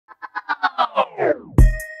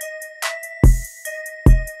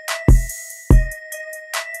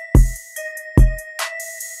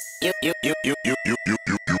You ain't like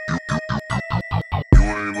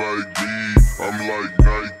me, I'm like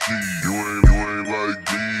Nike. You ain't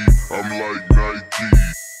like me, I'm like Nike.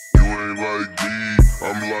 You ain't like me,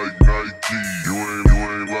 I'm like Nike. You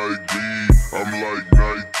ain't like me, I'm like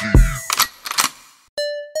Nike.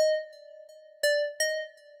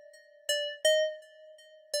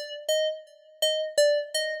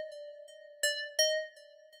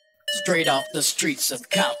 Straight off the streets of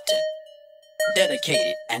Compton,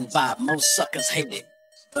 dedicated and vibe most suckers hate it.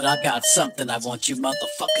 But I got something I want you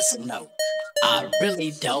motherfuckers to know. I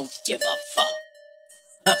really don't give a fuck.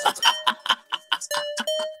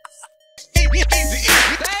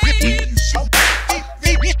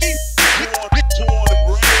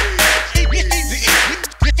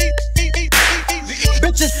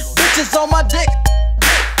 Bitches on my dick.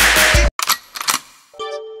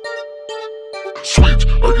 Switch,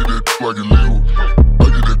 I get it like illegal. I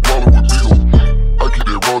get that quality with legal. I get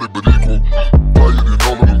that rowdy but equal. Fire than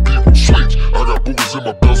all of them people. Switch, I got boogers in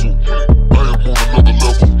my bezel. I am on another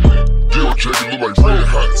level. Deal jacket look like red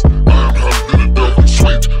hats. I am hotter than the devil.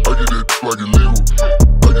 Switch, I get it like illegal.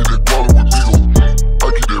 I get that quality with legal. I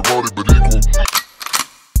get that rowdy but equal.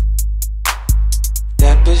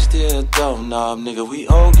 That bitch still don't know, nigga, we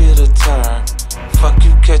all get a turn. Fuck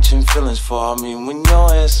you catching feelings for me when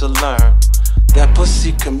your ass will learn. That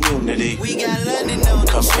pussy community, We got London on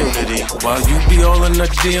community. While you be all in that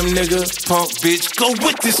damn nigga, punk bitch, go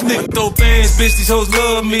with this nigga. Throw fans, bitch, these hoes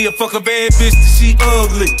love me. I fuck a bad bitch that she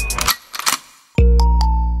ugly.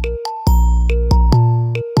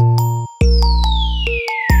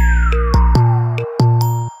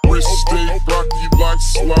 Wrist stay rocky like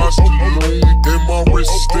Slosh Stallone. And my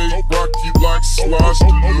wrist stay rocky like Slosh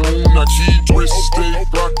Stallone. I keep wrist stay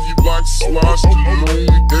rocky like Slosh Stallone.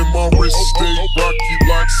 And my wrist stay rocky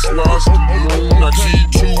like Slosh Stallone. I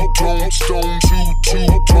keep two-tone stone,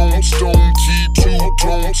 two-tone stone. Keep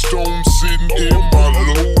two-tone stone sitting in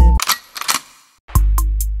my load.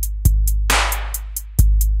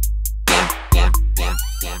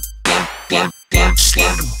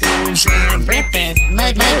 Slug the booze and ripping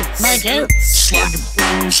my goods. slug the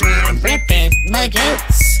booze and Ripping my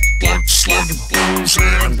goods. slug the booze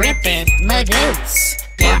and Ripping my goods.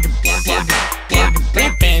 plug the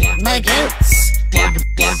Ripping my goods.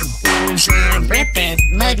 booze and Ripping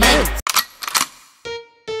my goods.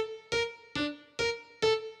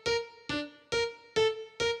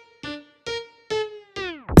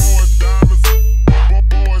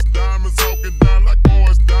 boys diamonds hooking down like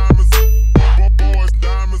boys diamonds. Boys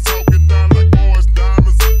diamonds hooking down like boys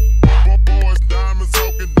diamonds. Boys diamonds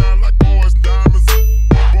hooking down like boys diamonds.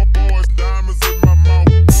 Boys diamonds in my mouth.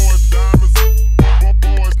 Boys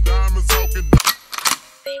diamonds hooking down.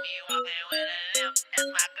 See me walking with a limp, that's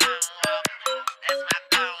my gun walk. That's my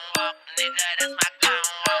gun walk, nigga, that's my gun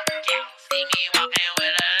walk. Yeah, see me walking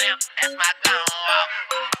with a limp, that's my gun walk.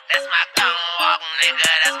 That's my gun walk, nigga,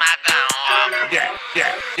 that's my gun walk.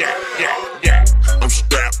 I'm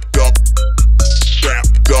strapped up,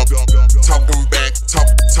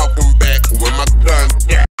 talking back with my gun.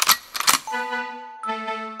 Yeah.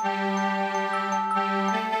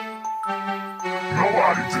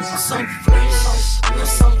 Nobody just So fresh, you're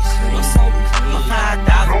so clean. My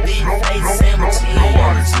 $5 big face sandwich.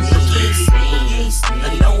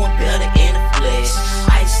 No one better in the flesh.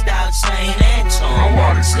 Iced out chain and charm.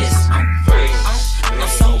 I'm fresh, I'm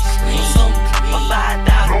so clean. My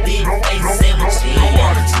 $5 big face sandwich. No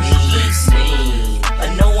one.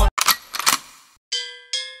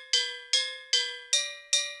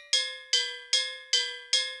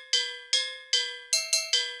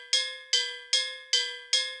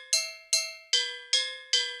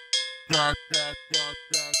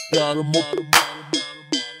 Got 'em up.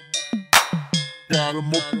 Got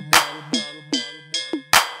 'em up.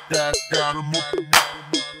 Got 'em up.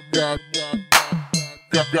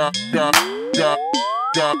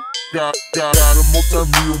 Got 'em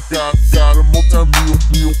multi-meal. Got 'em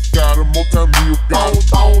multi-meal. Got 'em multi-meal. Don't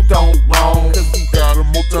wrong. Got 'em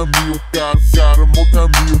multi-meal. Got 'em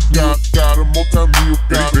multi-meal. Got 'em multi-meal.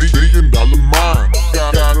 $1 billion mine.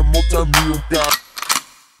 Got 'em multi-meal. Got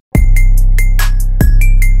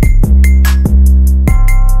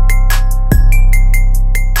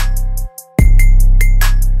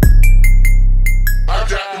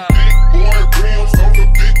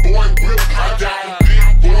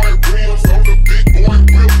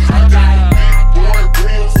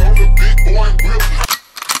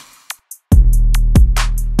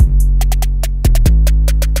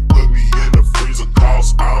Put me in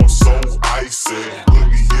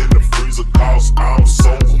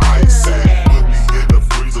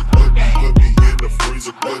the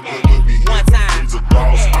freezer,